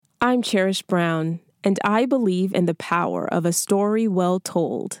I'm Cherish Brown, and I believe in the power of a story well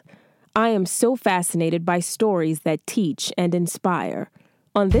told. I am so fascinated by stories that teach and inspire.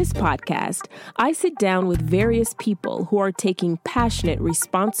 On this podcast, I sit down with various people who are taking passionate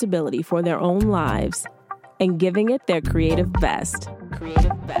responsibility for their own lives and giving it their creative best.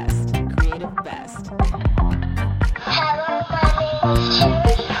 Creative best. Creative best. Hello, my name is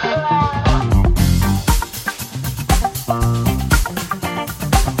Cherish Brown.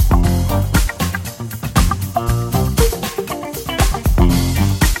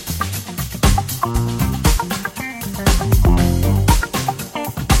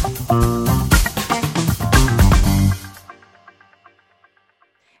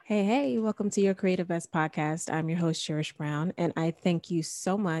 Hey, welcome to your Creative Best podcast. I'm your host, Cherish Brown, and I thank you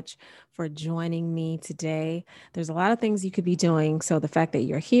so much for joining me today. There's a lot of things you could be doing, so the fact that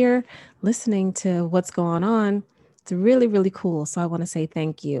you're here listening to what's going on, it's really, really cool. So I want to say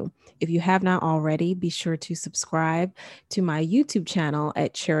thank you. If you have not already, be sure to subscribe to my YouTube channel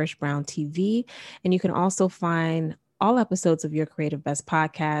at Cherish Brown TV, and you can also find all episodes of your Creative Best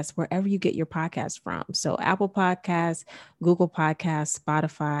podcast wherever you get your podcast from. So Apple Podcasts, Google Podcasts,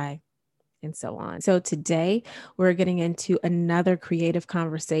 Spotify, and so on. So today we're getting into another creative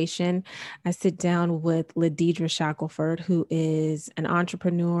conversation. I sit down with Ladidra Shackelford, who is an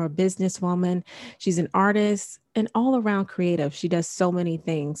entrepreneur, a businesswoman. She's an artist and all around creative. She does so many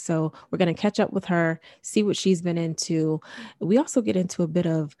things. So we're going to catch up with her, see what she's been into. We also get into a bit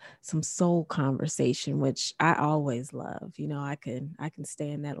of some soul conversation, which I always love. You know, I can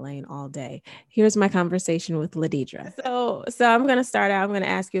stay in that lane all day. Here's my conversation with Ladidra. So I'm going to start out. I'm going to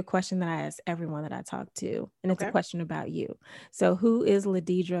ask you a question that I ask everyone that I talk to, and it's a question about you. So who is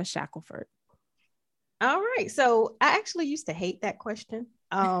Ladidra Shackelford? All right. So I actually used to hate that question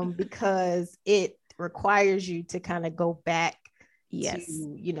because it requires you to kind of go back to,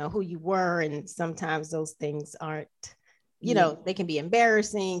 who you were. And sometimes those things aren't, they can be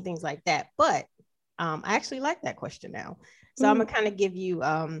embarrassing, things like that. But I actually like that question now. So I'm going to kind of give you,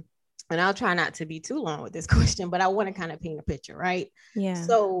 and I'll try not to be too long with this question, but I want to kind of paint a picture, right? Yeah.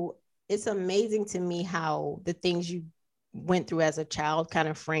 So it's amazing to me how the things you went through as a child kind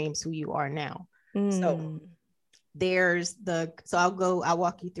of frames who you are now. So I'll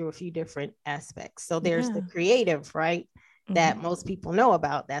walk you through a few different aspects. So there's the creative, right? That most people know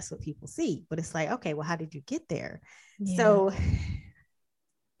about. That's what people see, but it's like, okay, well, how did you get there? Yeah. So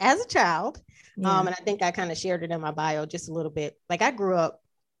as a child, and I think I kind of shared it in my bio just a little bit. Like I grew up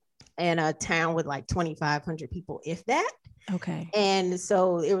in a town with like 2,500 people, if that. Okay. And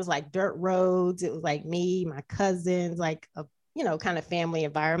so it was like dirt roads. It was like me, my cousins, like a kind of family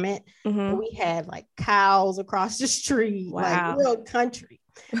environment. But we had like cows across the street, like real country,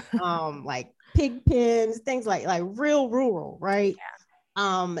 like pig pens, things like real rural, right?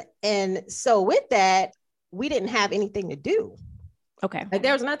 Yeah. And so with that, we didn't have anything to do. Okay. Like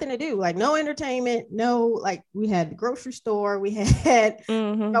there was nothing to do, like no entertainment, like we had the grocery store, we had, if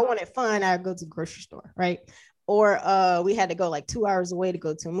I wanted fun, I'd go to the grocery store, right? Or we had to go like 2 hours away to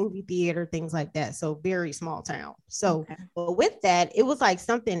go to a movie theater, things like that. So very small town. So but with that, it was like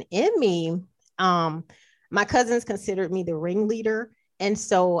something in me. My cousins considered me the ringleader. And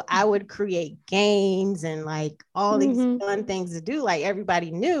so I would create games and like all these fun things to do. Like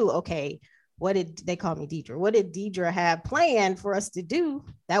everybody knew, okay, what did they call me Deidre? What did Deidre have planned for us to do?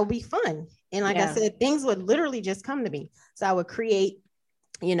 That would be fun. And like I said, things would literally just come to me. So I would create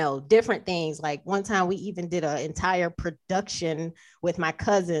different things. Like one time we even did an entire production with my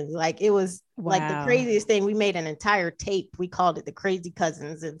cousins. Like it was like the craziest thing. We made an entire tape. We called it the Crazy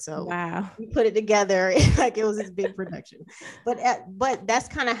Cousins. And so we put it together like it was this big production. But that's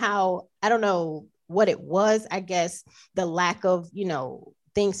kind of how, I don't know what it was. I guess the lack of,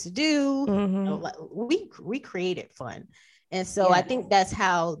 things to do. We created fun. And so I think that's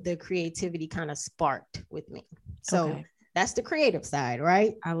how the creativity kind of sparked with me. So that's the creative side,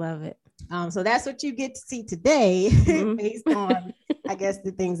 right? I love it. So that's what you get to see today based on, I guess,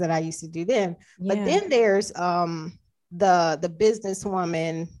 the things that I used to do then. Yeah. But then there's the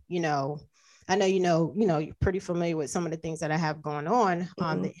businesswoman, I know, you're pretty familiar with some of the things that I have going on,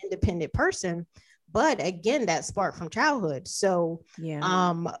 the independent person. But again, that sparked from childhood. So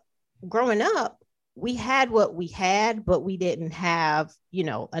growing up, we had what we had, but we didn't have,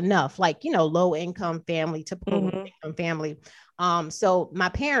 enough, like, low income family, typical income family. So my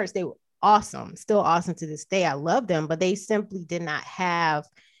parents, they were awesome, still awesome to this day. I love them, but they simply did not have,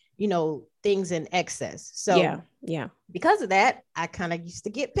 things in excess. So because of that, I kind of used to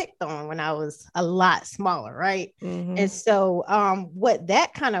get picked on when I was a lot smaller. Right. And so what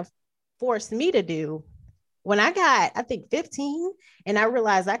that kind of forced me to do when I got, I think 15, and I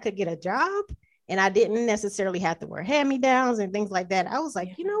realized I could get a job and I didn't necessarily have to wear hand-me-downs and things like that, I was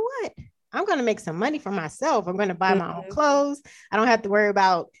like, you know what? I'm going to make some money for myself. I'm going to buy my own clothes. I don't have to worry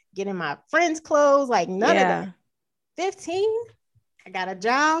about getting my friends' clothes, like none of that. 15, I got a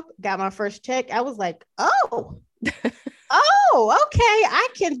job, got my first check. I was like, oh, okay, I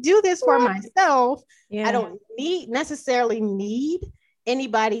can do this for myself. I don't necessarily need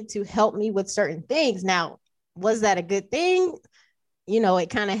anybody to help me with certain things. Now, was that a good thing? You know, it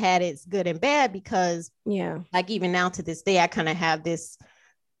kind of had its good and bad, because like even now to this day, I kind of have this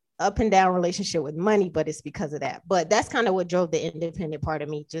up and down relationship with money, but it's because of that. But that's kind of what drove the independent part of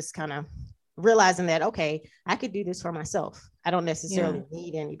me, just kind of realizing that, okay, I could do this for myself. I don't necessarily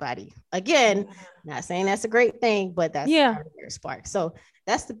need anybody. Again, not saying that's a great thing, but that's kind of their spark. So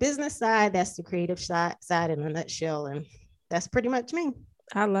that's the business side. That's the creative side in a nutshell. And that's pretty much me.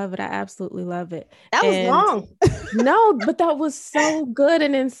 I love it. I absolutely love it. That was long. No, but that was so good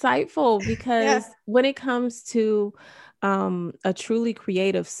and insightful, because when it comes to a truly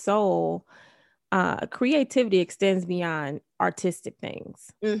creative soul, creativity extends beyond artistic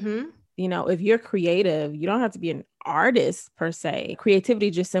things. You know, if you're creative, you don't have to be an artist per se. Creativity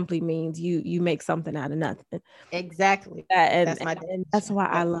just simply means you make something out of nothing. Exactly. That's why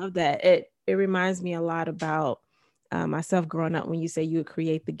I love that. It reminds me a lot about myself growing up, when you say you would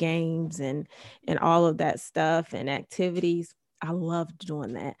create the games and all of that stuff and activities. I loved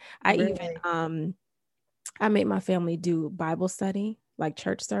doing that. I even I made my family do Bible study, like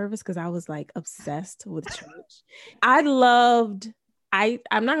church service, because I was like obsessed with church. I'm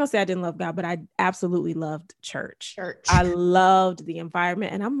not gonna say I didn't love God, but I absolutely loved church. I loved the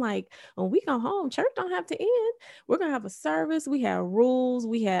environment. And I'm like, when we go home, church don't have to end. We're gonna have a service. We had rules.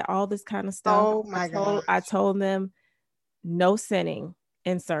 We had all this kind of stuff. Oh my God. I told them no sinning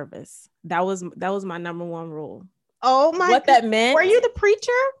in service. That was my number one rule. Oh my What that meant. Were you the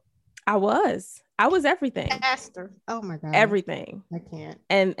preacher? I was everything. Pastor. Oh my God. Everything. I can't.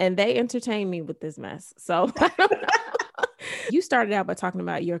 And they entertained me with this mess. So you started out by talking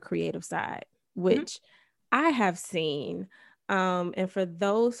about your creative side, which I have seen. And for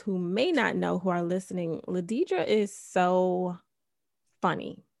those who may not know, who are listening, Ladidra is so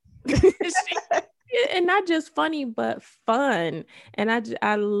funny. And not just funny, but fun. And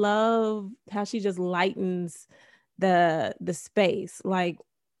I love how she just lightens the space. Like,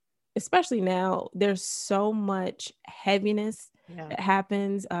 especially now, there's so much heaviness that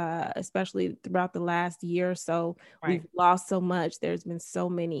happens, especially throughout the last year or so. We've lost so much. There's been so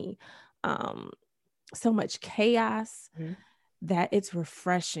much chaos that it's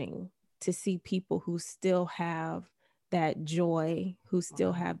refreshing to see people who still have that joy, who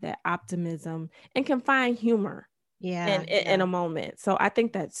still have that optimism and can find humor in a moment. So I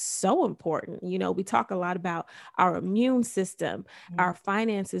think that's so important. You know, we talk a lot about our immune system, our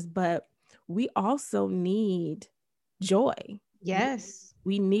finances, but we also need joy. Yes.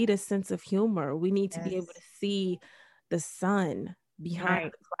 We need a sense of humor. We need to be able to see the sun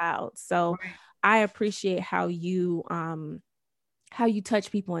behind the clouds. So I appreciate how you touch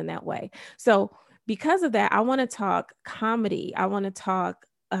people in that way. So because of that, I want to talk comedy. I want to talk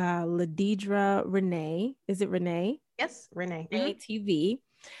Ladidra Renee. Is it Renee? Yes, Renee. Renee TV.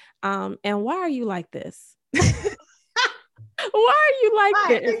 And why are you like this? Why are you like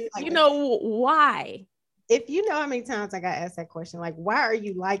this? You know, why? If you know how many times I got asked that question, like, why are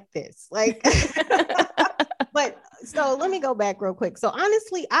you like this? Like, but so let me go back real quick. So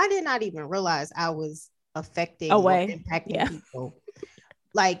honestly, I did not even realize I was affecting or impacting people.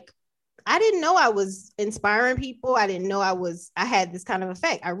 Like, I didn't know I was inspiring people. I didn't know I had this kind of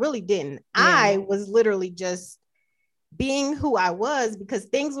effect. I really didn't. I was literally just being who I was, because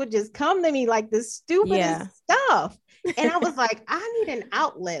things would just come to me like this stupid stuff. And I was like, I need an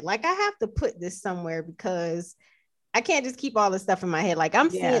outlet. Like, I have to put this somewhere, because I can't just keep all this stuff in my head. Like,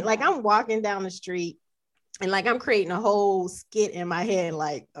 I'm seeing, like, I'm walking down the street and like I'm creating a whole skit in my head.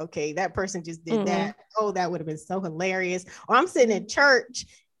 Like, okay, that person just did that. Oh, that would have been so hilarious. Or I'm sitting in church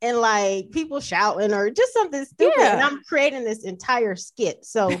and like people shouting or just something stupid. And I'm creating this entire skit.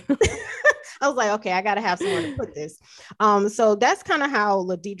 So I was like, okay, I got to have somewhere to put this. So that's kind of how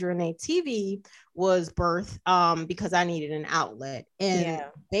Ladidra Renee TV was birthed, because I needed an outlet. And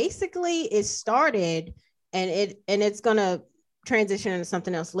basically it started, and it's going to transition into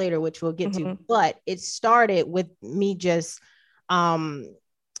something else later, which we'll get to, but it started with me just kind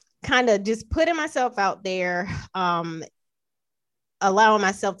of just putting myself out there, allowing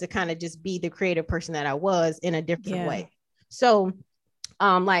myself to kind of just be the creative person that I was in a different way. So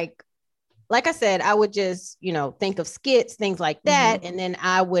like I said, I would just, think of skits, things like that. And then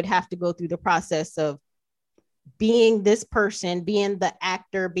I would have to go through the process of being this person, being the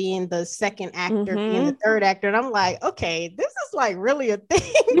actor, being the second actor, being the third actor. And I'm like, okay, this is like really a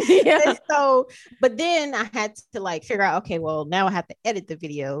thing. And so, but then I had to like figure out, okay, well, now I have to edit the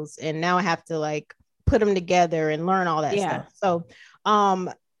videos and now I have to like put them together and learn all that stuff. So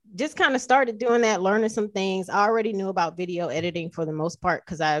just kind of started doing that, learning some things. I already knew about video editing for the most part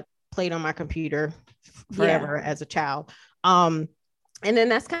because I played on my computer forever as a child. And then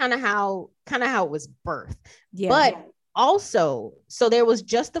that's kind of how it was birthed. But also, so there was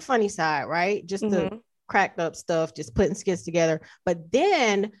just the funny side, right? Just the cracked up stuff, just putting skits together. But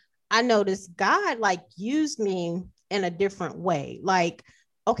then I noticed God like used me in a different way. Like,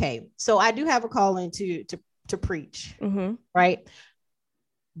 okay, so I do have a calling to preach, right?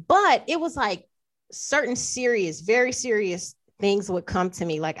 But it was like certain serious, very serious things would come to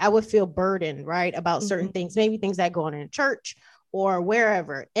me. Like I would feel burdened, right? About certain things, maybe things that go on in church or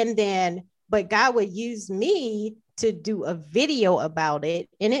wherever. And then, but God would use me to do a video about it.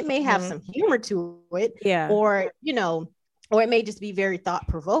 And it may have some humor to it, or, you know, or it may just be very thought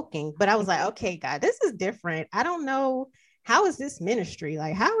provoking. But I was like, okay, God, this is different. I don't know. How is this ministry?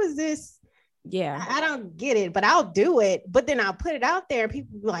 Like, how is this? I don't get it, but I'll do it. But then I'll put it out there and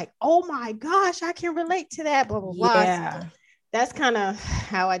people be like, oh my gosh, I can relate to that, blah, blah, blah. So that's kind of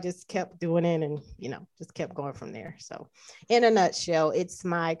how I just kept doing it and, you know, just kept going from there. So in a nutshell, it's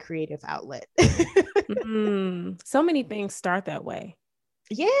my creative outlet. So many things start that way.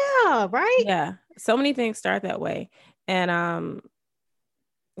 Yeah. Right. Yeah. So many things start that way. And,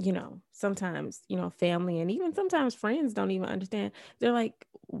 you know, sometimes, you know, family and even sometimes friends don't even understand. They're like,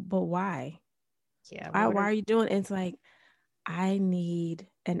 but why? Why are you doing it? It's like, I need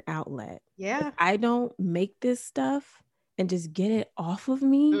an outlet. If I don't make this stuff and just get it off of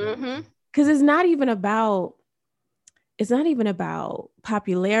me, because it's not even about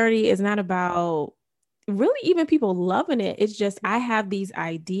popularity. It's not about really even people loving it. It's just, I have these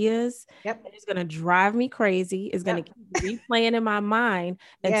ideas. It's going to drive me crazy. It's going to keep replaying in my mind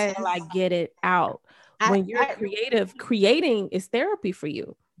until I get it out. When you're creative, creating is therapy for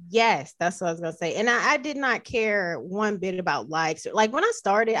you. Yes, that's what I was gonna say. And I did not care one bit about likes. Like when I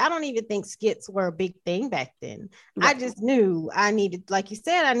started, I don't even think skits were a big thing back then. I just knew I needed, like you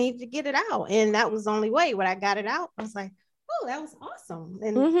said, I needed to get it out. And that was the only way. When I got it out, I was like, oh, that was awesome.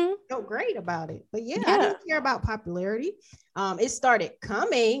 And felt great about it. But I didn't care about popularity. It started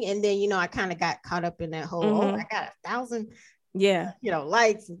coming. And then, you know, I kind of got caught up in that whole, oh, I got 1,000 you know,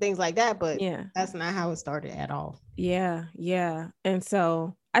 likes and things like that. But that's not how it started at all. And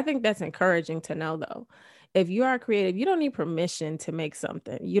so I think that's encouraging to know, though. If you are creative, you don't need permission to make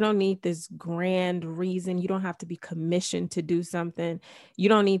something. You don't need this grand reason. You don't have to be commissioned to do something. You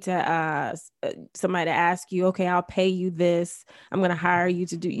don't need to somebody to ask you, okay, I'll pay you this. I'm going to hire you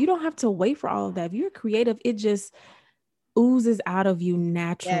to do. You don't have to wait for all of that. If you're creative, it just oozes out of you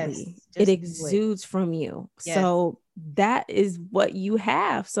naturally. It exudes from you. So that is what you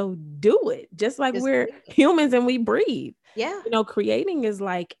have. So do it. Just like we're humans and we breathe. You know, creating is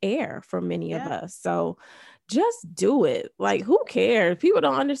like air for many of us. So just do it. Like, who cares? People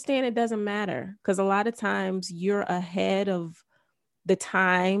don't understand. It doesn't matter. Because a lot of times you're ahead of the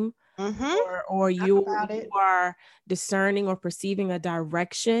time, or you are discerning or perceiving a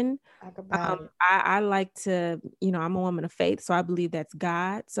direction. I like to, you know, I'm a woman of faith, so I believe that's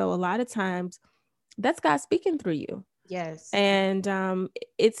God. So a lot of times that's God speaking through you. And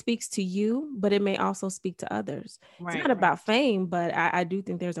it speaks to you, but it may also speak to others. It's not about fame, but I do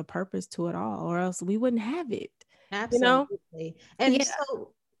think there's a purpose to it all, or else we wouldn't have it. Absolutely. You know? And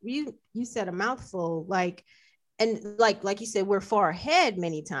so you said a mouthful, like, and like you said, we're far ahead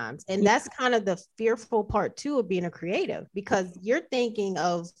many times. And that's kind of the fearful part too of being a creative, because you're thinking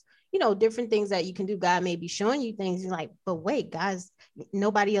of, you know, different things that you can do. God may be showing you things. You're like, but wait, guys,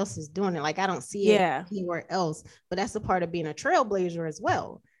 nobody else is doing it. Like, I don't see it anywhere else. But that's a part of being a trailblazer as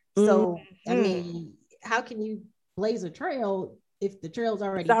well. So, I mean, how can you blaze a trail if the trail's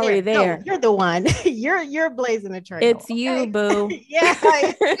already there? No, you're the one. you're blazing a trail. It's you, boo.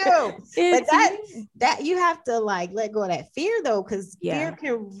 It's you. But that you have to like let go of that fear though, because fear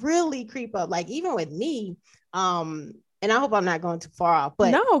can really creep up. Like even with me, and I hope I'm not going too far off,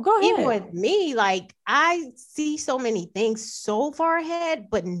 but no, go ahead. Even with me, like I see so many things so far ahead,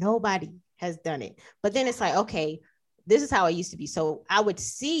 but nobody has done it. But then it's like, okay, this is how it used to be. So I would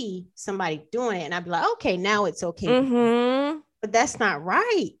see somebody doing it and I'd be like, okay, now it's okay. But that's not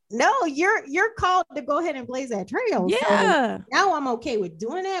right. No, you're called to go ahead and blaze that trail. So now I'm okay with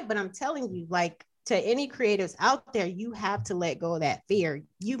doing that, but I'm telling you, like, to any creatives out there, you have to let go of that fear.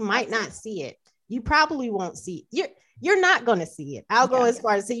 You might not see it. You probably won't see it. you're not going to see it. I'll go Yeah. as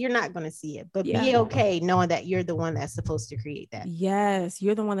far as say you're not going to see it, but Yeah. be okay knowing that you're the one that's supposed to create that. Yes,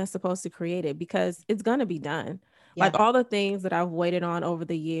 you're the one that's supposed to create it because it's going to be done. Yeah. Like all the things that I've waited on over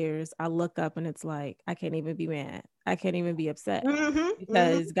the years, I look up and it's like, I can't even be mad. I can't even be upset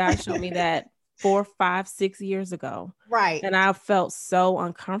because God showed me that 4, 5, 6 years ago. Right. And I felt so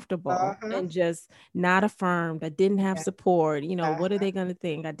uncomfortable and just not affirmed. I didn't have support. You know, what are they going to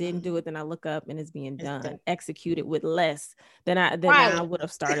think? I didn't do it. Then I look up and it's being done, executed with less than I would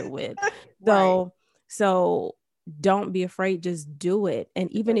have started with. So don't be afraid, just do it.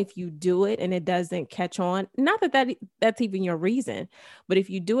 And even if you do it and it doesn't catch on, not that's even your reason, but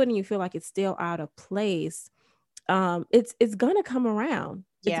if you do it and you feel like it's still out of place, it's gonna come around.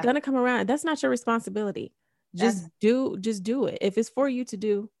 It's gonna come around. That's not your responsibility. Just do it. If it's for you to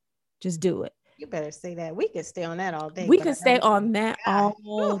do, just do it. You better say that. We can stay on that all day. We can stay on that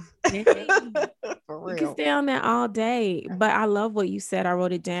all day. For real. We can stay on that all day. But I love what you said. I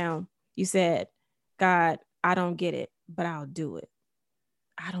wrote it down. You said, God, I don't get it, but I'll do it.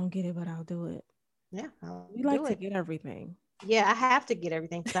 I don't get it, but I'll do it. Yeah. We like to get everything. Yeah, I have to get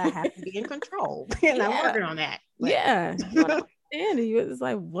everything because I have to be in control. And I'm working on that. But. Yeah. It's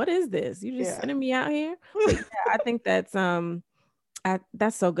like, what is this? You just sending me out here? But yeah, I think that's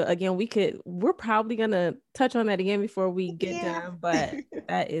that's so good. Again, we're probably gonna touch on that again before we get done, but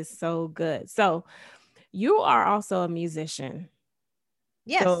that is so good. So you are also a musician.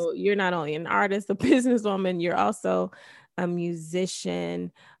 Yes. So you're not only an artist, a businesswoman, you're also a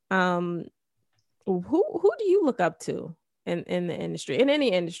musician. Who do you look up to in the industry, in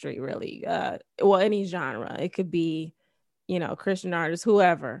any industry really? Any genre. It could be, Christian artists,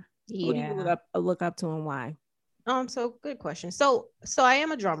 whoever. Who do you look up to and why? So good question. So I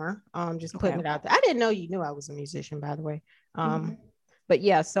am a drummer. Just putting it out there. I didn't know you knew I was a musician, by the way. But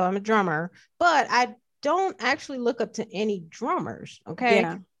yeah, so I'm a drummer, but I don't actually look up to any drummers. Okay.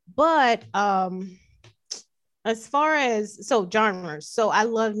 Yeah. But as far as genres, so I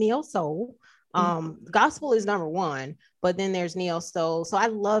love neo soul. Gospel is number one, but then there's neo soul. So I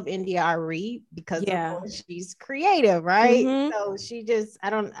love India.Arie because of course she's creative, right? So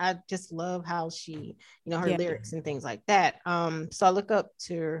I just love how she, her lyrics and things like that. So I look up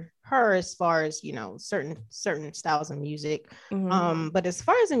to her as far as, certain styles of music. But as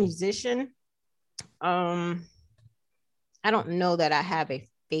far as a musician, I don't know that I have a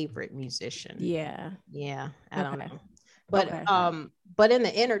favorite musician. I don't know. But in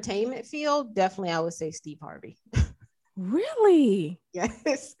the entertainment field, definitely I would say Steve Harvey. Really?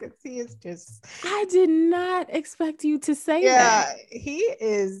 Yes, because he is just. I did not expect you to say that. Yeah, he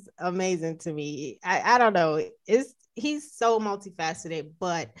is amazing to me. I don't know. He's so multifaceted,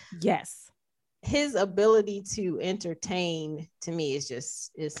 but yes, his ability to entertain to me is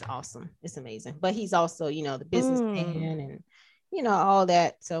awesome. It's amazing. But he's also, the businessman and all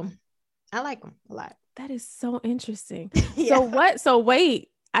that. So I like him a lot. That is so interesting. So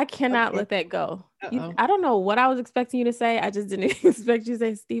wait, I cannot let that go. I don't know what I was expecting you to say. I just didn't expect you to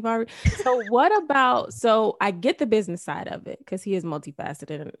say Steve Harvey. So what about, I get the business side of it because he is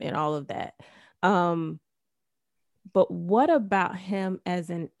multifaceted and all of that. But what about him as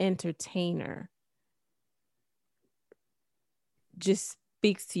an entertainer? Just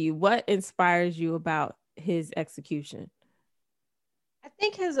speaks to you. What inspires you about his execution? I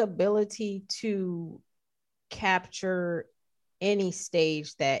think his ability to capture any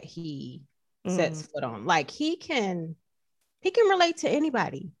stage that he sets foot on, like he can relate to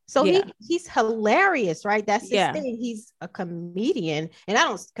anybody. So he's hilarious, right? That's his thing. He's a comedian, and I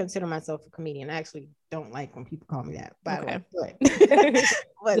don't consider myself a comedian. I actually don't like when people call me that. By the way,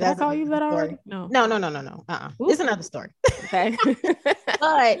 did I call you that already? No. It's another story. Okay,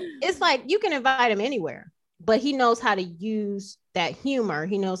 but it's like you can invite him anywhere, but he knows how to use that humor.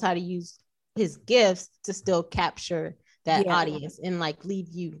 He knows how to use his gifts to still capture that audience and like leave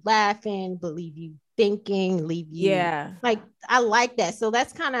you laughing, but leave you thinking, leave you like, I like that. So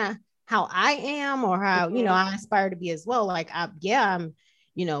that's kind of how I am, or how I aspire to be as well. Like I'm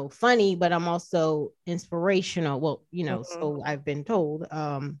funny, but I'm also inspirational. Well, so I've been told,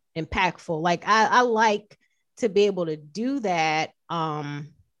 impactful. Like I like to be able to do that. And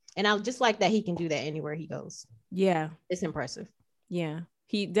I just like that he can do that anywhere he goes. Yeah, it's impressive. Yeah,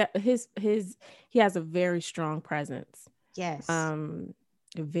 he has a very strong presence. Yes.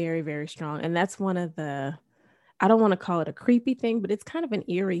 Very, very strong. And that's one of the, I don't want to call it a creepy thing, but it's kind of an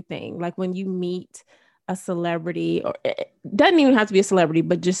eerie thing. Like when you meet a celebrity, or it doesn't even have to be a celebrity,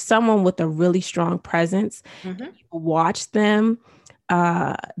 but just someone with a really strong presence, you watch them,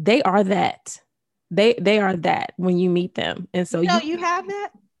 they are that. They are that when you meet them. And so you have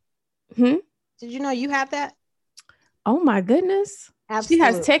that? Did you know you have that? Oh my goodness. She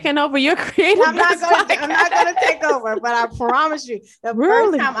has Absolutely. taken over your creative. I'm not gonna take over, but I promise you, the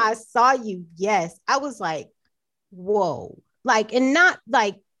Really? first time I saw you, yes, I was like, whoa. Like, and not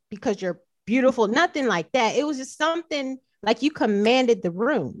like because you're beautiful, nothing like that. It was just something like you commanded the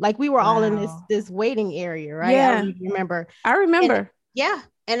room. Like we were all in this Wow. this waiting area, right? I don't Yeah, know if you remember. I And remember. yeah,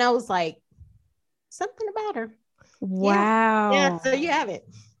 and I was like, something about her. Yeah. Yeah. Wow. So you have it.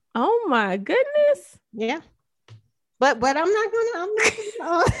 Oh my goodness. Yeah. But I'm not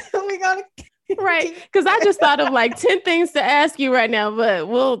gonna we're gonna Right. Because I just thought of like 10 things to ask you right now, but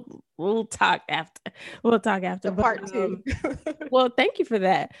we'll talk after. We'll talk after. the But part two. well, thank you for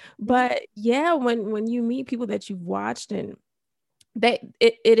that. But yeah, when you meet people that you've watched and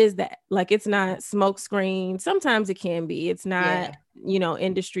it is that like it's not smoke screen. Sometimes it can be. It's not,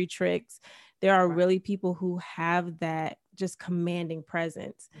 industry tricks. There are really people who have that just commanding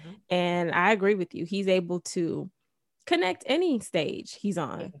presence. And I agree with you. He's able to connect any stage he's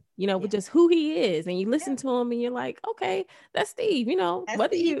on, with just who he is. And you listen to him and you're like, okay, that's Steve, He's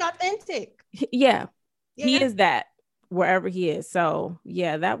authentic. Yeah, he Yeah. is that wherever he is. So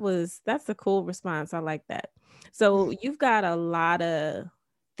yeah, that's a cool response. I like that. So you've got a lot of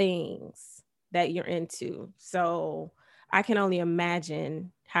things that you're into. So I can only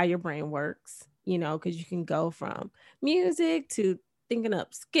imagine how your brain works, because you can go from music to thinking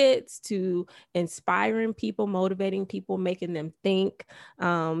up skits to inspiring people, motivating people, making them think.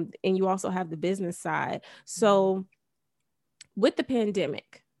 And you also have the business side. So with the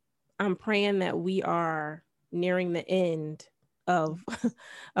pandemic, I'm praying that we are nearing the end of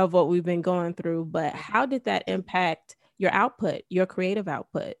of what we've been going through. But how did that impact your output, your creative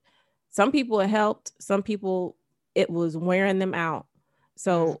output? Some people it helped, some people it was wearing them out.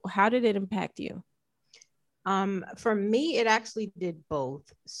 So how did it impact you? For me, it actually did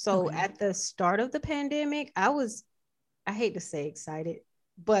both. So at the start of the pandemic, I hate to say excited,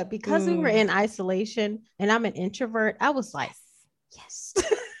 but because we were in isolation and I'm an introvert, I was like, yes.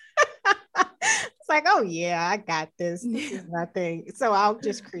 It's like, oh yeah, I got this. This is my thing. So I'll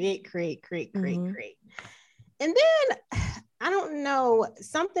just create. And then I don't know,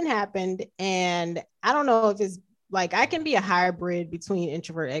 something happened, and I don't know if it's like I can be a hybrid between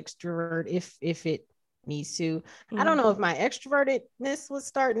introvert extrovert if it needs to. I don't know if my extrovertedness was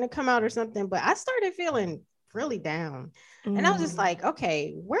starting to come out or something, but I started feeling really down. And I was just like,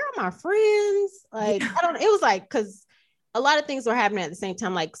 okay, where are my friends? Like, I don't, it was like, because a lot of things were happening at the same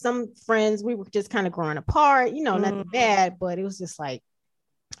time. Like some friends, we were just kind of growing apart, nothing bad, but it was just like,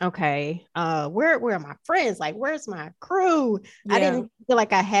 okay, where are my friends? Like, where's my crew? I didn't feel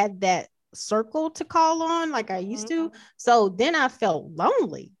like I had that circle to call on like I used to. So then I felt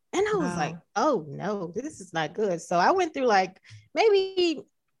lonely. And I was like, oh no, this is not good. So I went through like maybe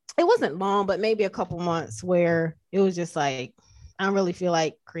it wasn't long, but maybe a couple months where it was just like, I don't really feel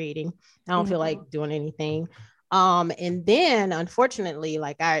like creating. I don't feel like doing anything. And then unfortunately,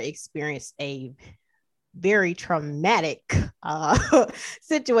 like I experienced a very traumatic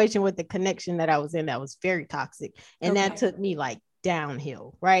situation with the connection that I was in that was very toxic. And that took me like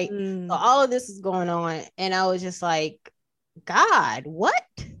downhill, right? So all of this is going on. And I was just like, God, what?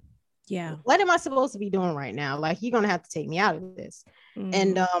 Yeah. What am I supposed to be doing right now? Like, you're gonna have to take me out of this.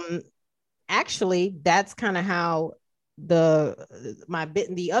 And actually that's kind of how the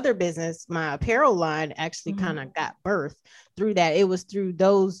other business, my apparel line, actually kind of got birthed through that. It was through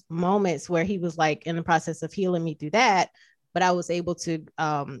those moments where he was like in the process of healing me through that, but I was able to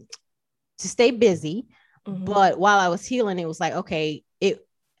stay busy. But while I was healing, it was like, okay,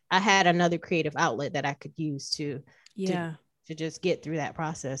 I had another creative outlet that I could use to just get through that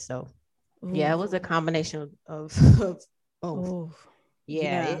process. So yeah, it was a combination of both.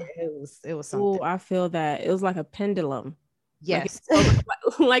 Yeah. It was something. Oh, I feel that. It was like a pendulum. Yes.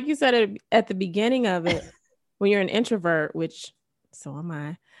 Like you said at the beginning of it, when you're an introvert, which so am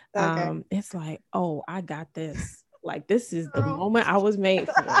I, it's like, oh, I got this. Like, this is the moment I was made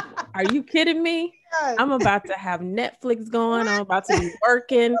for. Are you kidding me? Yes. I'm about to have Netflix going. I'm about to be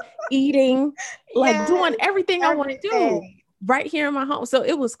working, eating, like doing everything I want to do right here in my home. So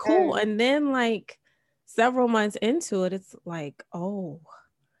it was cool. And then like several months into it, it's like, oh,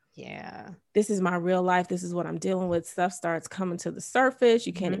 yeah, this is my real life. This is what I'm dealing with. Stuff starts coming to the surface.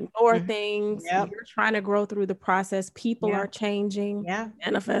 You can't ignore things. You're trying to grow through the process. People are changing,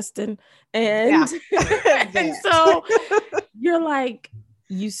 manifesting. And, and so you're like,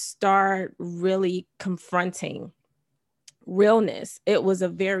 you start really confronting realness. It was a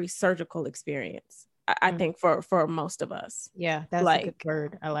very surgical experience, I think, for most of us. Yeah, that's like, a good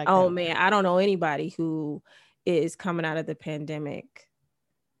word. I like oh that. Man, I don't know anybody who is coming out of the pandemic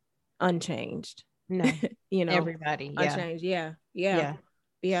unchanged. No, you know, everybody. a Yeah. change.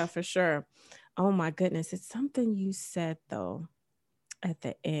 Yeah, for sure. Oh my goodness. It's something you said though at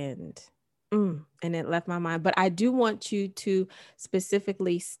the end. And it left my mind. But I do want you to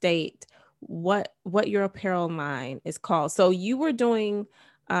specifically state what your apparel line is called. So you were doing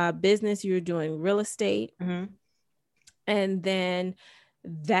business, you were doing real estate, Mm-hmm. and then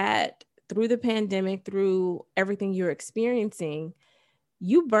that through the pandemic, through everything you're experiencing,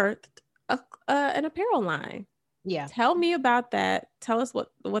 you birthed an apparel line. Yeah. Tell me about that. Tell us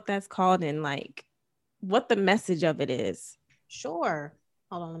what that's called and like what the message of it is. Sure.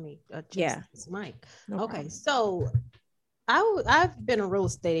 Hold on, let me adjust Yeah. this mic. No Okay, problem. so I've been a real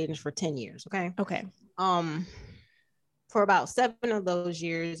estate agent for 10 years. Okay. For about 7 of those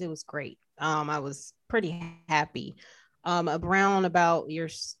years, it was great. I was pretty happy. Around about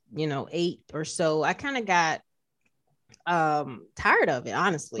years, 8 or so, I kind of got tired of it,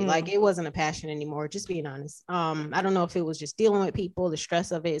 honestly. Like it wasn't a passion anymore, just being honest. I don't know if it was just dealing with people, the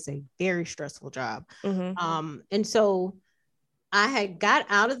stress of it. It's a very stressful job. And so I had got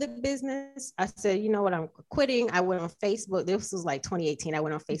out of the business. I said, you know what, I'm quitting. I went on Facebook. This was like 2018. I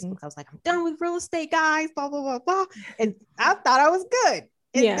went on Facebook. I was like, I'm done with real estate, guys, blah, blah, blah, blah. And I thought I was good.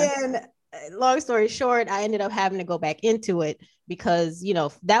 And then long story short, I ended up having to go back into it because,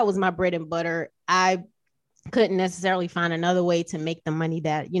 that was my bread and butter. I couldn't necessarily find another way to make the money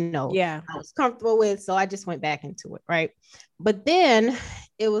that, I was comfortable with. So I just went back into it. Right. But then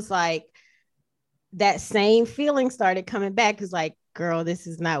it was like, that same feeling started coming back. It's like, girl, this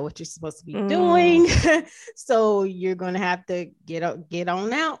is not what you're supposed to be doing. So you're going to have to get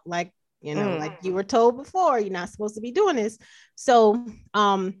on out. Like, like you were told before, you're not supposed to be doing this. So,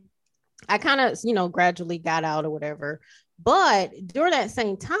 I kind of, gradually got out or whatever. But during that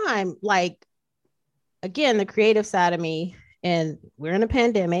same time, like, again, the creative side of me, and we're in a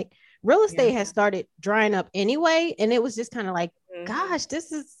pandemic, real estate has started drying up anyway. And it was just kind of like, gosh,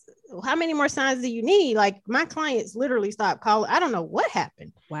 this is, how many more signs do you need? Like my clients literally stopped calling. I don't know what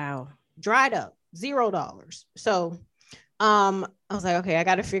happened. Wow. Dried up, $0. So I was like, okay, I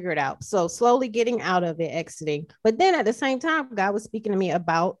got to figure it out. So slowly getting out of it, exiting. But then at the same time, God was speaking to me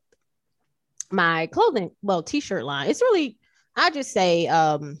about my clothing, t-shirt line. It's really, I just say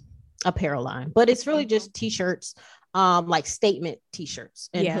apparel line, but it's really just t-shirts, like statement t-shirts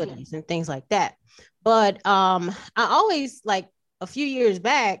and hoodies and things like that. But I always, like a few years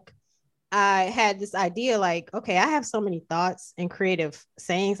back, I had this idea like, okay, I have so many thoughts and creative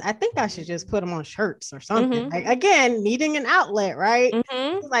sayings. I think I should just put them on shirts or something. Like, again, needing an outlet, right?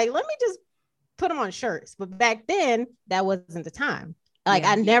 Like, let me just put them on shirts. But back then, that wasn't the time. Like,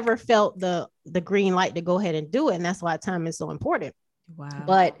 I never felt the green light to go ahead and do it. And that's why time is so important. Wow.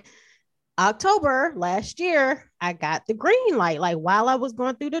 But October last year, I got the green light. Like while I was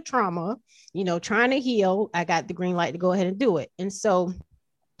going through the trauma, trying to heal, I got the green light to go ahead and do it. And so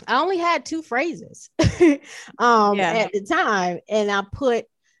I only had 2 phrases at the time. And I put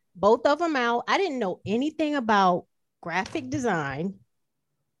both of them out. I didn't know anything about graphic design.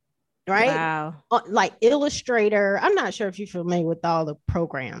 Right. Wow. Like Illustrator. I'm not sure if you're familiar with all the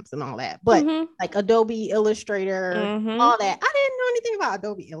programs and all that, but like Adobe Illustrator, all that. I didn't know anything about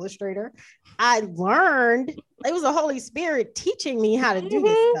Adobe Illustrator. I learned, it was the Holy Spirit teaching me how to do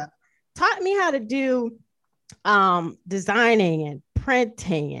this stuff, taught me how to do designing and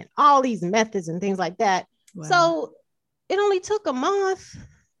printing and all these methods and things like that. Wow. So it only took a month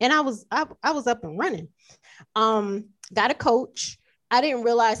and I was up and running. Got a coach. I didn't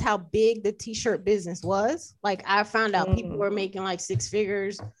realize how big the t-shirt business was. Like I found out people were making like 6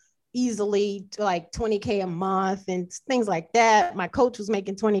 figures easily, to like 20K a month and things like that. My coach was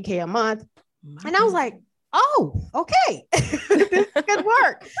making 20K a month. And I was like, oh, okay, this could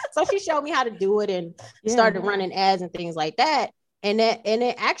work. So she showed me how to do it and started running ads and things like that. And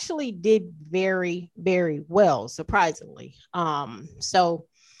it actually did very, very well, surprisingly. So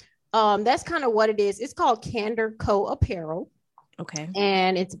that's kind of what it is. It's called Candor Co. Apparel. Okay.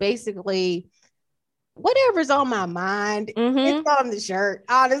 And it's basically whatever's on my mind. It's on the shirt,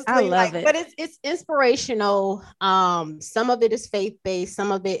 honestly. I love it. But it's inspirational. Some of it is faith-based,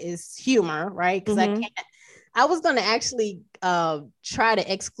 some of it is humor, right? Because I was gonna actually try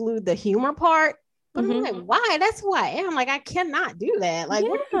to exclude the humor part. But I'm like, why? That's who I am. Like, I cannot do that. Like,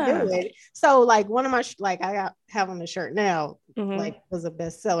 what are you doing? So, like, one of my, I have on the shirt now, like, was a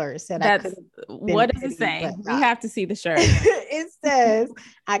bestseller. It said, what does it say? We have to see the shirt. It says,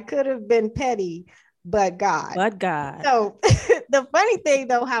 I could have been petty, but God. But God. So, the funny thing,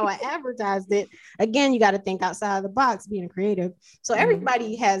 though, how I advertised it, again, you got to think outside of the box, being creative. So,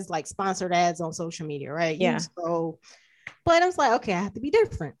 everybody has, like, sponsored ads on social media, right? Yeah. So, but I was like, okay, I have to be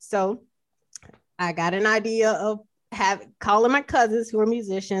different. So, I got an idea of calling my cousins who are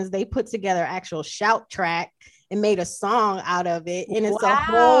musicians. They put together actual shout track and made a song out of it. And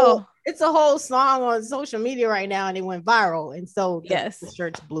it's a whole song on social media right now, and it went viral. And so the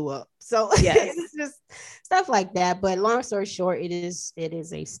shirts blew up. So it's just stuff like that. But long story short, it is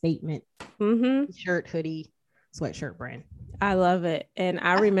a statement shirt, hoodie, sweatshirt brand. I love it. And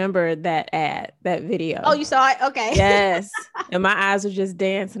I remember that video. Oh, you saw it? Okay. Yes. And my eyes were just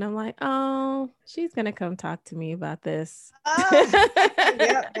dancing. I'm like, oh, she's going to come talk to me about this.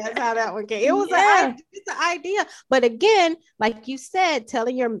 Yep, that's how that one came. It was it's an idea. But again, like you said,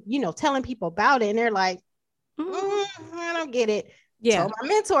 telling people about it, and they're like, I don't get it. Yeah. Told my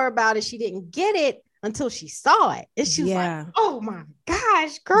mentor about it. She didn't get it until she saw it. And she was like, oh my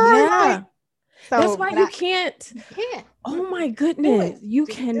gosh, girl. Yeah. Like, so, that's why you can't. Oh my goodness. You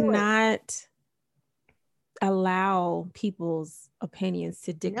cannot allow people's opinions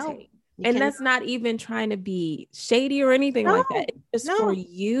to dictate. And that's not even trying to be shady or anything like that. It's just for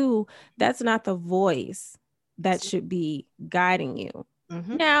you. That's not the voice that should be guiding you.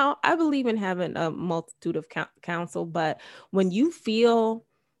 Mm-hmm. Now, I believe in having a multitude of counsel, but when you feel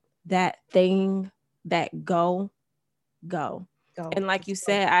that thing that go. And like you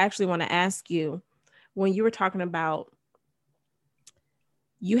said, I actually want to ask you, when you were talking about,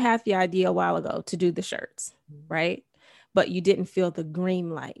 you had the idea a while ago to do the shirts, right? But you didn't feel the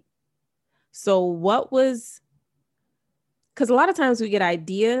green light. So what was, because a lot of times we get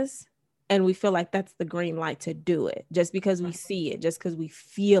ideas and we feel like that's the green light to do it, just because we see it, just because we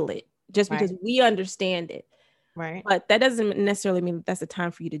feel it, just because we understand it. Right. But that doesn't necessarily mean that that's the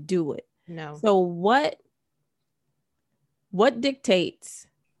time for you to do it. No. So what dictates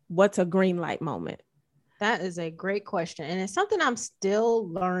what's a green light moment? That is a great question. And it's something I'm still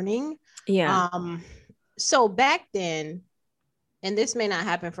learning. Yeah. So back then, and this may not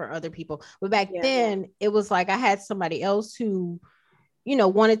happen for other people, but back then it was like I had somebody else who,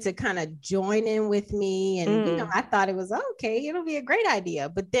 wanted to kind of join in with me. And, I thought it was okay. It'll be a great idea.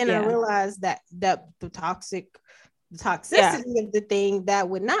 But then I realized that the toxicity of the thing, that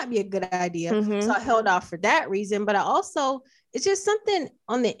would not be a good idea. Mm-hmm. So I held off for that reason. But I also, it's just something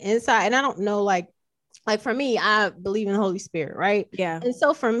on the inside. And I don't know, like for me, I believe in the Holy Spirit, right? Yeah. And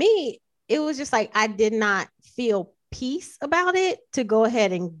so for me, it was just like, I did not feel peace about it to go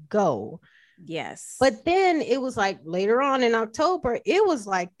ahead and go. Yes. But then it was like later on in October, it was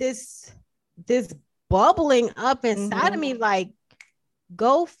like this bubbling up inside of me, like,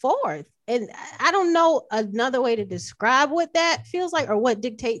 go forth. And I don't know another way to describe what that feels like or what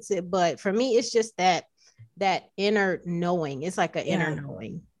dictates it. But for me, it's just that inner knowing. It's like an inner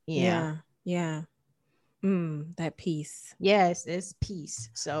knowing. Yeah. That peace. Yes, it's peace.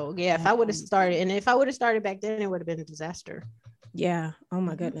 So if I would have started back then, it would have been a disaster. Yeah. Oh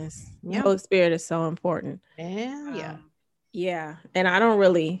my goodness. The Holy Spirit is so important. Yeah. And I don't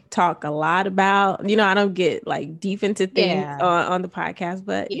really talk a lot about, I don't get like deep into things on the podcast,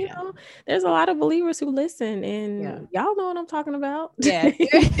 but there's a lot of believers who listen, and y'all know what I'm talking about. Yeah.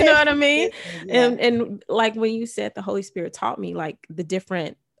 You know what I mean? And like when you said the Holy Spirit taught me like the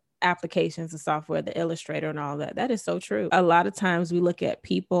different applications of software, the Illustrator and all that is so true. A lot of times we look at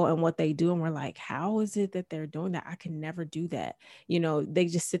people and what they do and we're like, how is it that they're doing that? I can never do that. They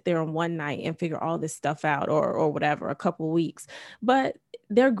just sit there on one night and figure all this stuff out or whatever, a couple of weeks, but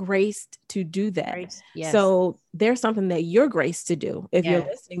they're graced to do that. Yes. So there's something that you're graced to do. If you're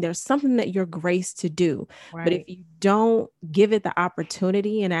listening, there's something that you're graced to do. Right. But if you don't give it the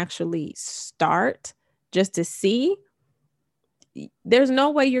opportunity and actually start just to see, there's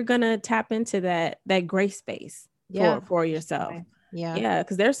no way you're gonna tap into that grace space for yourself.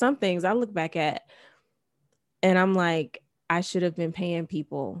 Because there's some things I look back at and I'm like, I should have been paying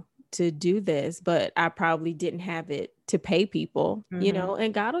people to do this, but I probably didn't have it to pay people,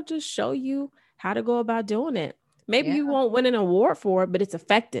 and God will just show you how to go about doing it. Maybe you won't win an award for it, but it's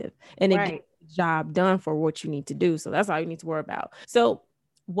effective and it gets the job done for what you need to do. So that's all you need to worry about. So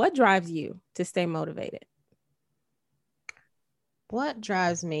what drives you to stay motivated? What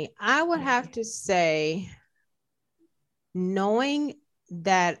drives me? I would have to say knowing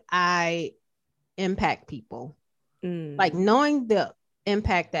that I impact people, like knowing the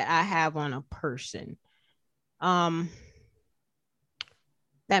impact that I have on a person. That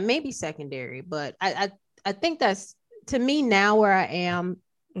may be secondary, but I think that's, to me now where I am,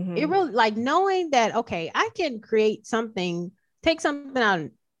 it really, like knowing that, okay, I can create something, take something out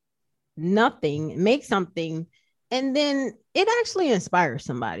of nothing, make something, and then it actually inspires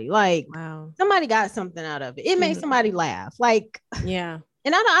somebody. Like, wow, somebody got something out of it. It made somebody laugh. Like, and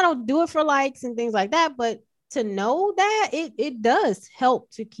I don't do it for likes and things like that, but to know that it does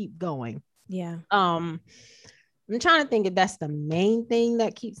help to keep going. Yeah. I'm trying to think if that's the main thing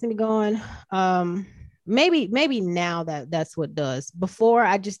that keeps me going. Maybe now that's what does. Before,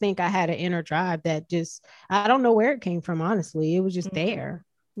 I just think I had an inner drive that just, I don't know where it came from, honestly. It was just there.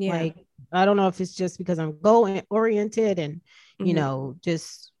 Yeah. Like, I don't know if it's just because I'm goal oriented and, you know,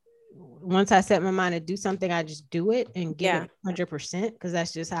 just once I set my mind to do something, I just do it and give it 100% because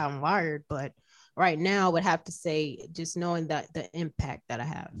that's just how I'm wired. But right now, I would have to say just knowing that the impact that I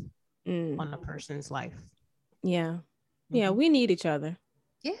have on a person's life. Yeah. Yeah. We need each other.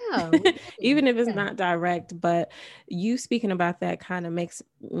 Yeah. Even if it's not direct, but you speaking about that kind of makes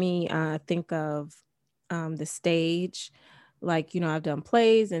me think of the stage. Like, you know, I've done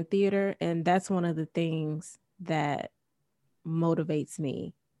plays and theater, and that's one of the things that motivates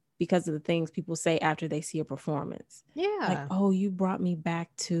me because of the things people say after they see a performance. Yeah. Like, oh, you brought me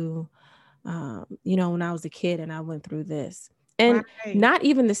back to, you know, when I was a kid and I went through this. And not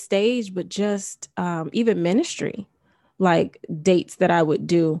even the stage, but just even ministry, like dates that I would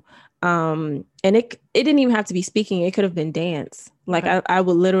do. And it didn't even have to be speaking. It could have been dance. Like I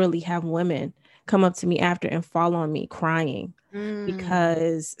would literally have women come up to me after and fall on me crying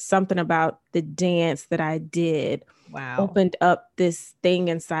because something about the dance that I did opened up this thing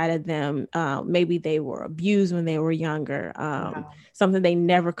inside of them. Maybe they were abused when they were younger, something they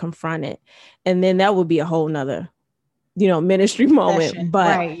never confronted. And then that would be a whole nother, you know, ministry moment.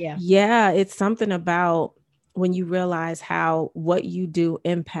 But yeah, it's something about when you realize how what you do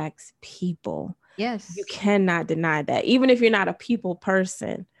impacts people. Yes. You cannot deny that, even if you're not a people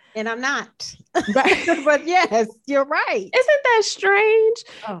person. And I'm not. But yes, you're right. Isn't that strange?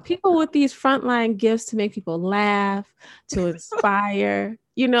 People with these frontline gifts to make people laugh, to inspire,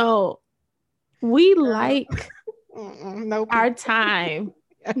 you know, we like our time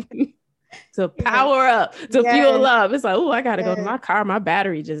to power up, to fuel up. It's like, oh, I gotta go to my car. My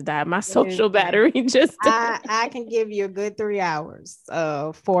battery just died. My social battery just died. I can give you a good 3 hours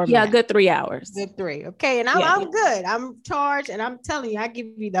for good 3 hours. Good 3. Okay. And I'm good. I'm charged and I'm telling you, I give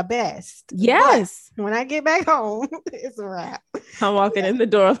you the best. Yes. But when I get back home, it's a wrap. I'm walking in the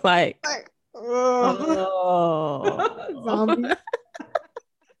door like zombies.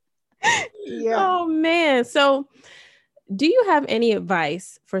 Oh man. So do you have any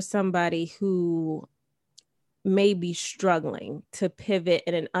advice for somebody who may be struggling to pivot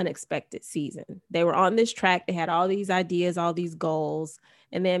in an unexpected season? They were on this track, they had all these ideas, all these goals,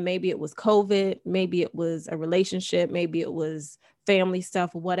 and then maybe it was COVID, maybe it was a relationship, maybe it was family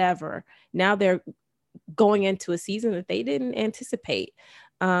stuff, whatever. Now they're going into a season that they didn't anticipate.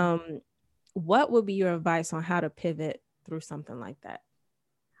 What would be your advice on how to pivot through something like that?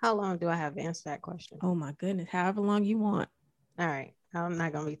 How long do I have to answer that question? Oh my goodness, however long you want. All right. I'm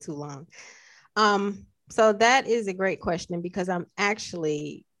not going to be too long. So that is a great question because I'm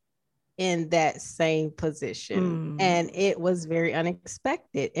actually in that same position and it was very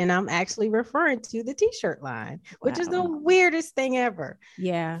unexpected. And I'm actually referring to the t-shirt line, which is the weirdest thing ever.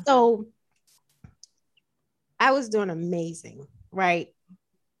 Yeah. So I was doing amazing, right?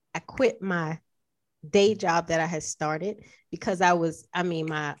 I quit my day job that I had started because I was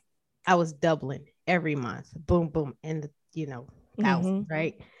doubling every month, boom, boom, and thousands,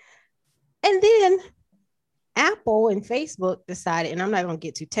 right? And then Apple and Facebook decided, and I'm not going to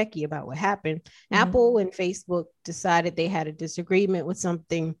get too techie about what happened. Apple and Facebook decided they had a disagreement with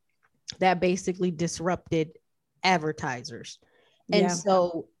something that basically disrupted advertisers. And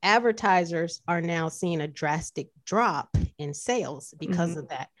so advertisers are now seeing a drastic drop in sales because of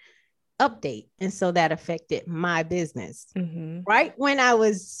that update. And so that affected my business right when I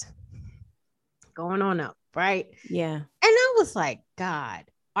was going on up, right? Yeah. And I was like, God,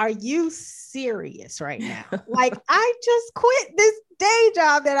 are you serious right now? Like, I just quit this day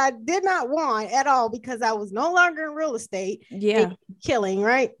job that I did not want at all because I was no longer in real estate. Killing,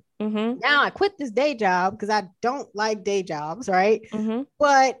 right? Now I quit this day job because I don't like day jobs, right?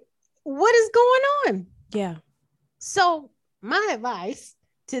 But what is going on? Yeah. So my advice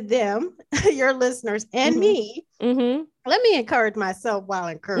to them, your listeners and me, let me encourage myself while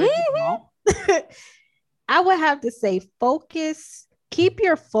encouraging you all. I would have to say keep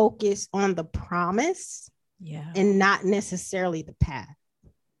your focus on the promise and not necessarily the path.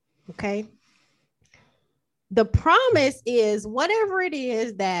 Okay. The promise is whatever it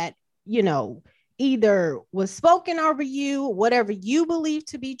is that, either was spoken over you, whatever you believe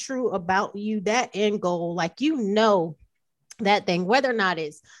to be true about you, that end goal, like, that thing, whether or not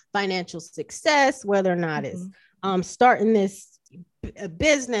it's financial success, whether or not it's starting this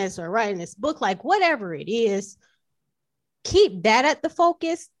business or writing this book, like whatever it is, keep that at the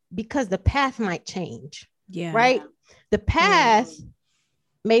focus because the path might change. Yeah. Right. The path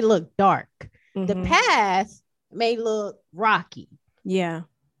may look dark. The Mhm. path may look rocky. Yeah.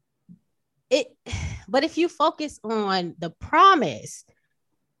 But if you focus on the promise,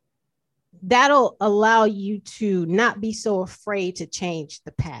 that'll allow you to not be so afraid to change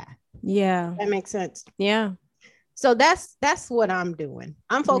the path. Yeah. That makes sense. Yeah. So that's what I'm doing.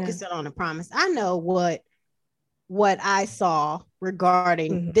 I'm Yeah. focusing on the promise. I know what I saw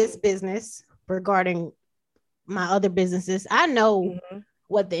regarding this business, regarding my other businesses. I know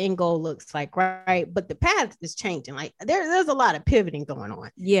what the end goal looks like, right? But the path is changing. Like there's a lot of pivoting going on.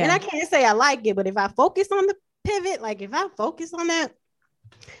 Yeah. And I can't say I like it, but if I focus on the pivot, like if I focus on that,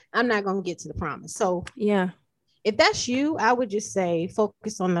 I'm not going to get to the promise. So yeah. If that's you, I would just say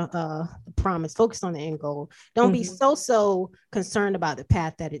focus on the promise, focus on the end goal. Don't be so concerned about the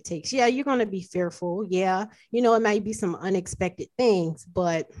path that it takes. Yeah, you're going to be fearful. Yeah, it might be some unexpected things,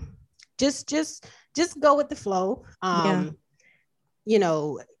 but just go with the flow.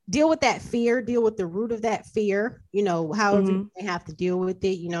 Deal with that fear, deal with the root of that fear, however you may have to deal with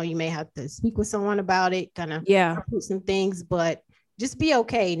it. You may have to speak with someone about it, kind of put some things, but just be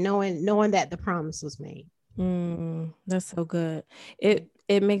okay knowing that the promise was made. That's so good.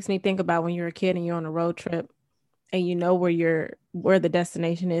 It makes me think about when you're a kid and you're on a road trip and you know where the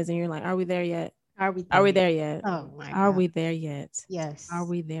destination is and you're like, are we there yet? Are we there yet? Oh my God. Are we there yet? Yes. Are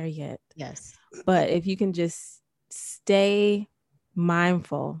we there yet? Yes. But if you can just stay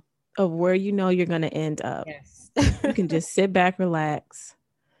mindful of where you're going to end up, you can just sit back, relax.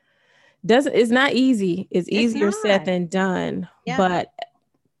 It's not easy. It's easier said than done, but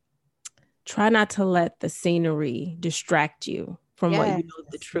try not to let the scenery distract you from what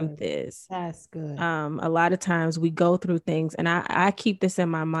the truth is. That's good. A lot of times we go through things, and I keep this in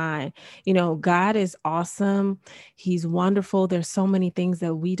my mind. God is awesome. He's wonderful. There's so many things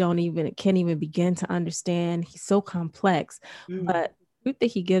that we can't even begin to understand. He's so complex, but the truth that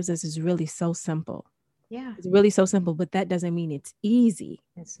he gives us is really so simple. Yeah. It's really so simple, but that doesn't mean it's easy.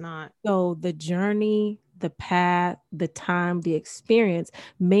 It's not. So the journey, the path, the time, the experience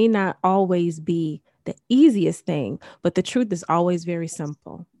may not always be the easiest thing, but the truth is always very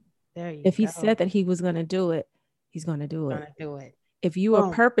simple. If he said that he was going to do it, he's going to do it. If you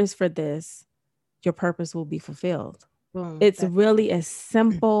are purpose for this, your purpose will be fulfilled. It's really as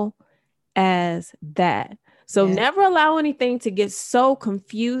simple as that. So never allow anything to get so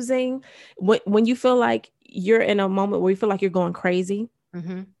confusing when you feel like you're in a moment where you feel like you're going crazy.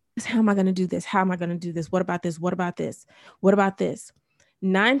 How am I going to do this? How am I going to do this? What about this? What about this? What about this?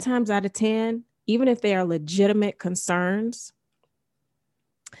 9 times out of 10, even if they are legitimate concerns,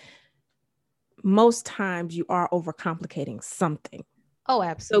 most times you are overcomplicating something. Oh,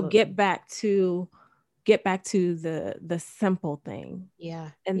 absolutely. So get back to the simple thing.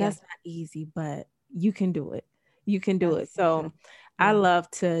 Yeah. And that's not easy, but you can do it. You can do it. So I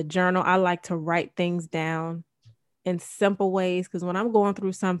love to journal. I like to write things down in simple ways, because when I'm going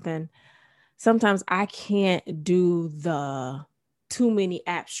through something, sometimes I can't do the too many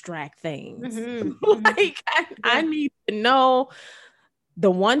abstract things. Like I need to know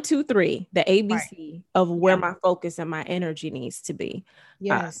the 1, 2, 3, the ABC of where my focus and my energy needs to be.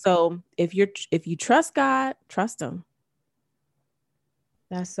 So if you trust God, trust him.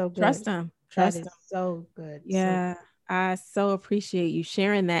 That's so good. Trust him. That is so good. Yeah. I so appreciate you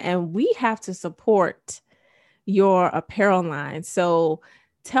sharing that. And we have to support your apparel line. So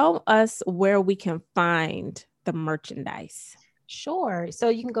tell us where we can find the merchandise. Sure. So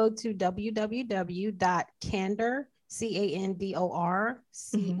you can go to www.candor,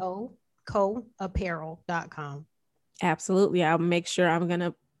 CANDORCOapparel.com. Absolutely. I'll make sure I'm going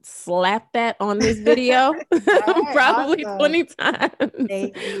to slap that on this video probably 20 times.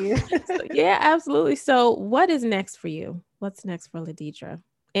 Thank you. Yeah, absolutely. So what is next for you? What's next for Ladidra?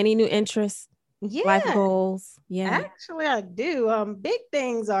 Any new interests? Life goals? Actually I do. Big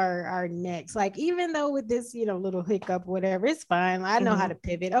things are next. Like, even though with this little hiccup, whatever, it's fine. I know how to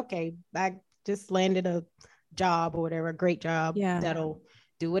pivot. Okay, I just landed a job or whatever, a great job that'll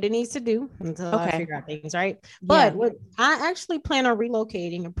do what it needs to do until I figure out things, right? But what I actually plan on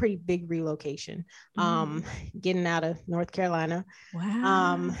relocating, a pretty big relocation, getting out of North Carolina.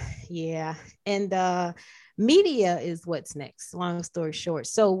 Wow. And media is what's next, long story short.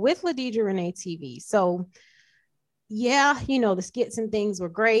 So with Ladidra Renee TV, so the skits and things were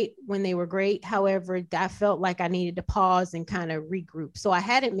great when they were great. However, I felt like I needed to pause and kind of regroup. So I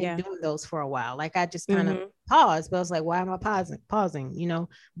hadn't been doing those for a while. Like, I just kind of paused, but I was like, why am I pausing?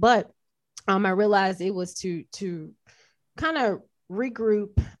 But I realized it was to kind of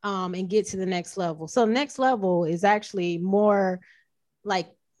regroup and get to the next level. So next level is actually more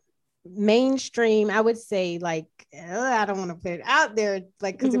like mainstream, I would say like, I don't want to put it out there,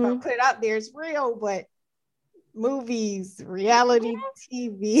 like, because if I put it out there, it's real, but movies, reality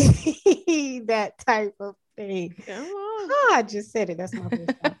TV, that type of thing. I just said it. That's my first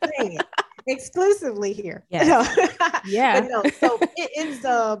time saying it. Exclusively here. Yes. Yeah. But no, so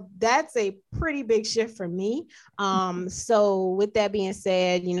it's that's a pretty big shift for me. So with that being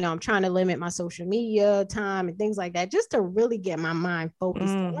said, I'm trying to limit my social media time and things like that, just to really get my mind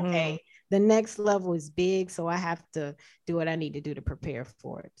focused on, okay, the next level is big, so I have to do what I need to do to prepare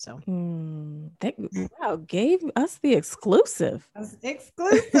for it. So wow, gave us the exclusive.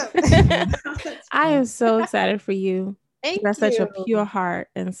 Exclusive. I am so excited for you. Thank you have you. Such a pure heart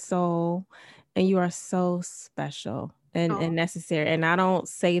and soul, and you are so special and necessary. And I don't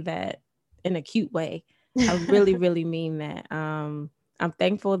say that in a cute way. I really, really mean that. I'm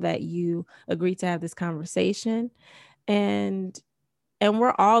thankful that you agreed to have this conversation, and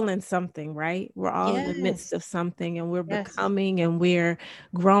we're all in something, right? We're all in the midst of something, and we're becoming, and we're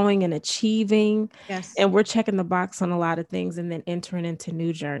growing and achieving, and we're checking the box on a lot of things and then entering into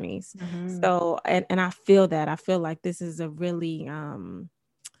new journeys. So, and I feel that. I feel like this is a really,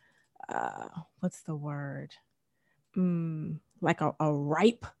 what's the word? Like a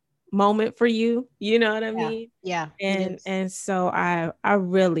ripe moment for you. You know what I mean? Yeah. And so I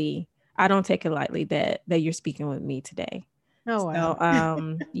don't take it lightly that you're speaking with me today. Oh, wow.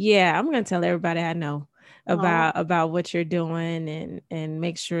 So, yeah, I'm going to tell everybody I know about what you're doing and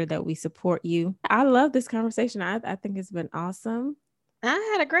make sure that we support you. I love this conversation. I think it's been awesome.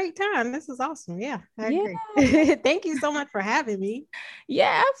 I had a great time. This is awesome. Yeah, I agree. Thank you so much for having me.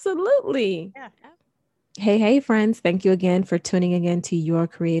 Yeah, absolutely. Yeah. Hey, friends. Thank you again for tuning again to Your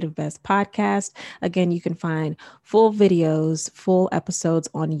Creative Best podcast. Again, you can find full videos, full episodes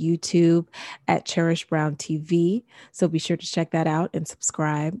on YouTube at Cherish Brown TV. So be sure to check that out and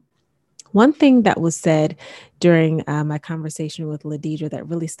subscribe. One thing that was said during my conversation with Ladidra that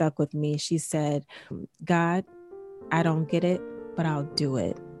really stuck with me, she said, God, I don't get it, but I'll do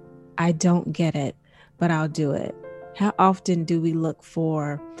it. I don't get it, but I'll do it. How often do we look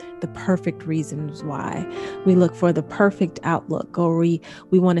for the perfect reasons why? We look for the perfect outlook, or we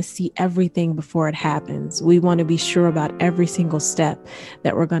want to see everything before it happens. We want to be sure about every single step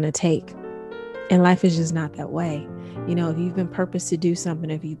that we're going to take. And life is just not that way. If you've been purposed to do something,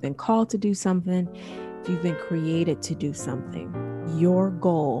 if you've been called to do something, if you've been created to do something, your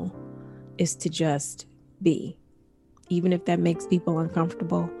goal is to just be. Even if that makes people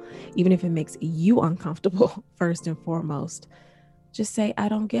uncomfortable, even if it makes you uncomfortable, first and foremost, just say, I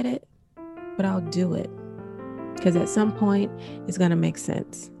don't get it, but I'll do it. Because at some point, it's going to make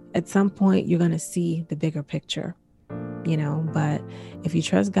sense. At some point, you're going to see the bigger picture, but if you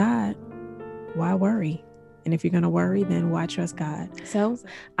trust God, why worry? And if you're going to worry, then why trust God? So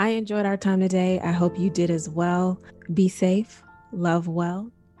I enjoyed our time today. I hope you did as well. Be safe, love well,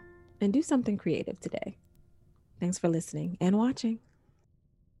 and do something creative today. Thanks for listening and watching.